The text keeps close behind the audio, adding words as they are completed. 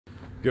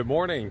Good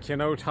morning,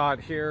 Kent Otott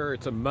here.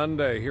 It's a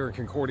Monday here in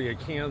Concordia,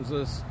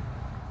 Kansas.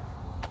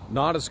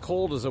 Not as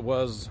cold as it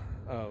was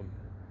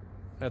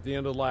at the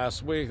end of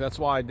last week. That's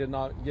why I did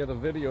not get a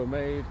video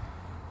made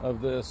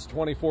of this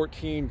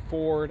 2014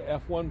 Ford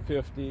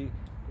F150.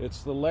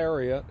 It's the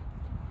Lariat.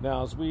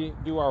 Now, as we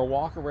do our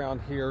walk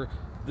around here,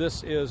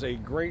 this is a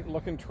great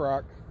looking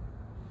truck.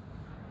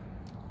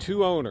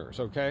 Two owners,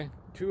 okay?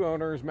 Two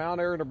owners.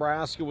 Mount Airy,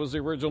 Nebraska was the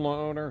original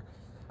owner.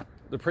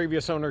 The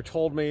previous owner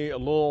told me a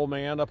little old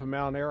man up in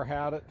Mount Airy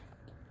had it.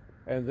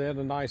 And then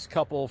a nice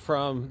couple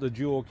from the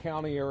Jewell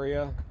County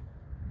area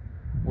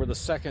were the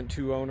second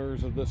two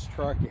owners of this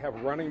truck. You have a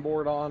running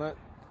board on it.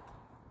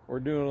 We're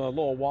doing a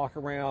little walk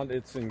around.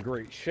 It's in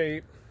great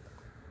shape.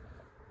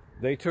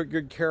 They took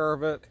good care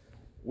of it.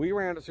 We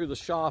ran it through the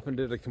shop and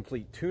did a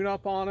complete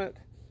tune-up on it.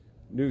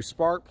 New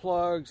spark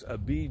plugs, a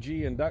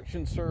BG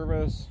induction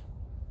service,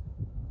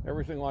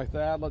 everything like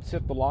that. Let's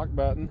hit the lock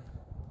button.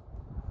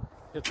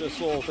 Hit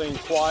this little thing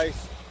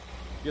twice,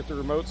 get the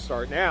remote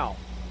start. Now,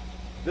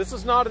 this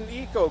is not an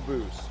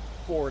EcoBoost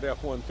Ford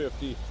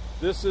F150.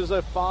 This is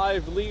a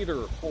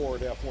 5-liter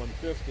Ford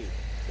F150.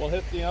 We'll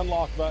hit the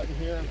unlock button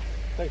here.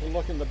 Take a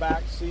look in the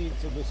back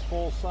seats of this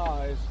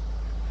full-size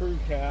crew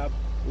cab.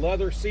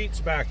 Leather seats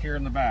back here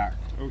in the back,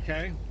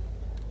 okay?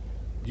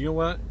 Do you know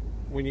what?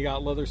 When you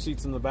got leather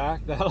seats in the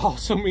back, that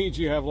also means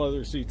you have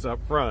leather seats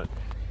up front.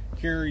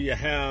 Here you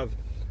have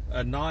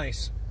a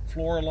nice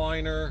floor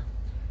liner,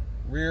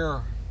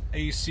 rear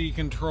AC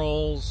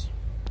controls.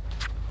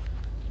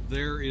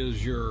 There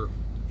is your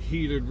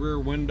heated rear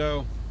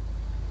window,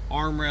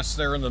 armrest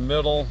there in the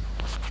middle.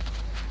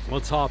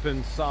 Let's hop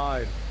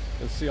inside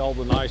and see all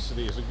the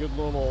niceties. A good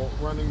little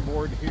running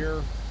board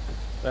here.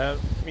 That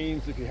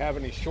means if you have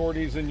any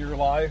shorties in your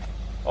life.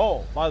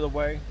 Oh, by the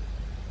way,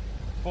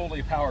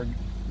 fully powered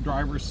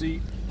driver's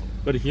seat.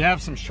 But if you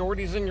have some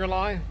shorties in your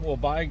life, well,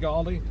 by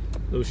golly,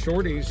 those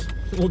shorties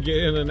will get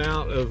in and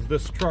out of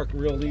this truck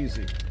real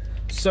easy.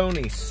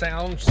 Sony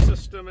sound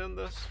system in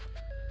this.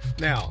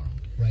 Now,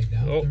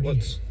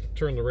 let's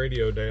turn the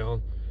radio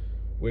down.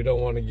 We don't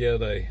want to get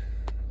a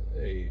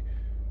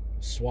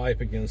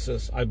swipe against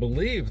this. I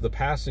believe the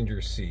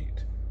passenger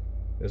seat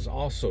is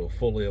also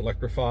fully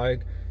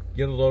electrified.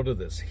 Get a load of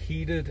this,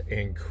 heated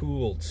and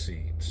cooled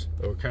seats,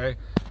 okay?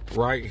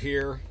 Right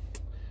here,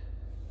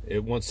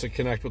 it wants to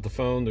connect with the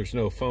phone. There's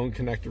no phone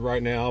connected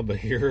right now, but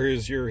here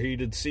is your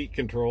heated seat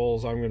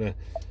controls.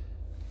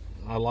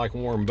 I like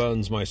warm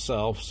buns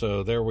myself,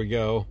 so there we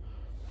go.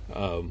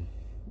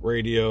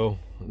 Radio,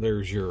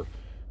 there's your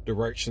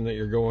direction that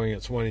you're going.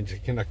 It's wanting to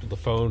connect with the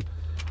phone.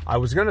 I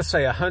was going to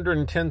say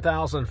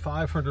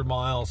 110,500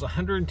 miles,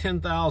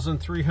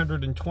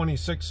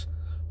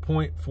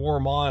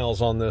 110,326.4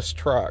 miles on this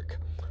truck.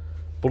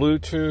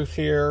 Bluetooth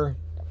here.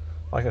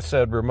 Like I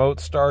said, remote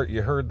start,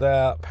 you heard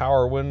that.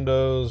 Power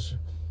windows,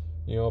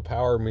 you know,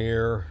 power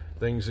mirror,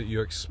 things that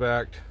you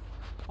expect.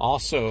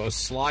 Also a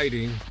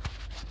sliding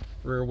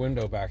rear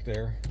window back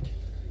there.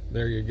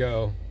 There you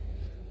go.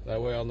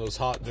 That way on those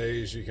hot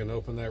days you can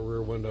open that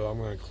rear window. I'm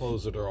going to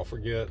close it or I'll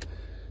forget.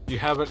 You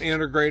have an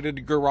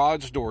integrated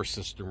garage door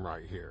system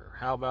right here.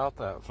 How about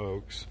that,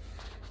 folks?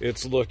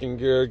 It's looking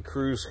good.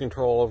 Cruise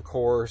control, of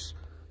course.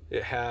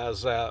 It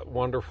has that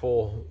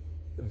wonderful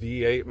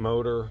V8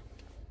 motor,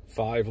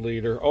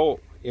 5-liter. Oh,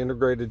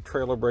 integrated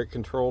trailer brake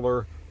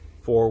controller,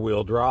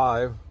 4-wheel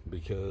drive,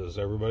 because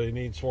everybody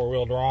needs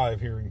 4-wheel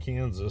drive here in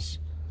Kansas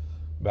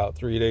about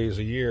 3 days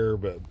a year.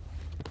 But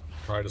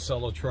try to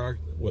sell a truck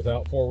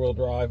without 4-wheel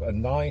drive. A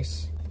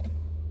nice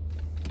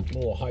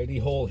little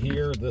hidey hole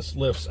here. This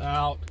lifts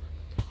out.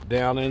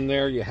 Down in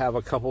there you have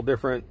a couple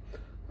different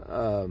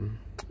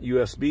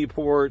USB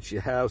ports.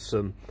 You have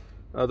some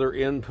other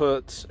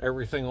inputs,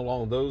 everything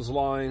along those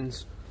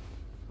lines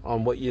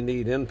on what you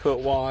need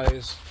input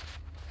wise.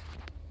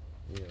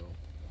 You know,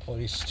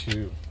 place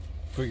to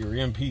put your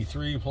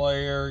MP3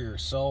 player, your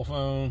cell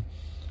phone,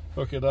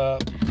 hook it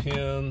up,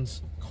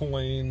 pins,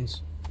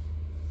 coins.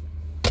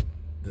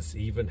 This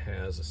even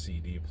has a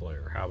CD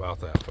player. How about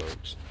that,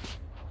 folks?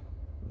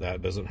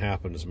 That doesn't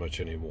happen as much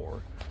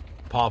anymore.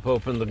 Pop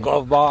open the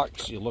glove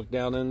box. You look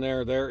down in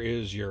there. There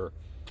is your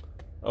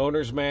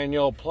owner's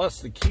manual plus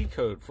the key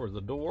code for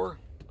the door.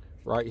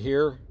 Right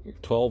here, your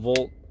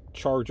 12-volt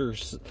charger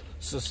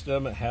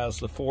system. It has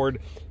the Ford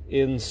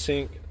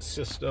InSync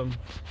system.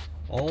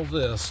 All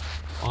this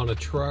on a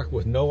truck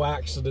with no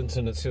accidents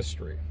in its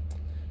history.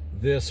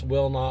 This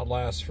will not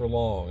last for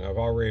long. I've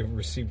already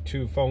received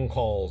 2 phone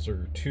calls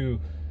or 2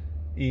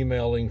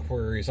 email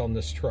inquiries on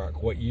this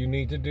truck. What you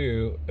need to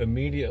do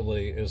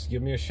immediately is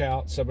give me a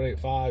shout,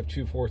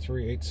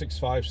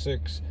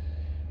 785-243-8656.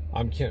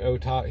 I'm Kent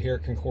Otott here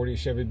at Concordia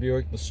Chevy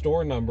Buick. The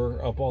store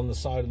number up on the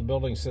side of the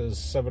building says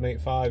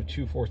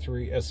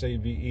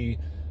 785-243-SAVE,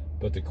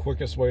 but the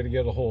quickest way to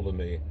get a hold of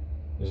me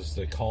is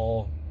to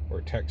call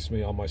or text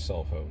me on my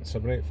cell phone,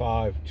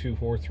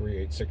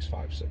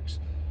 785-243-8656.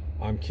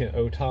 I'm Kent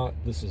Otott.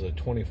 This is a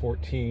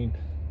 2014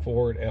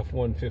 Ford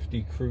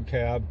F150 crew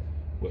cab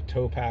with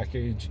tow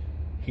package,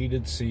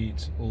 heated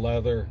seats,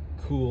 leather,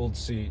 cooled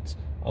seats,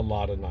 a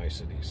lot of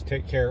niceties.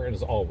 Take care, and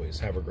as always,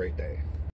 have a great day.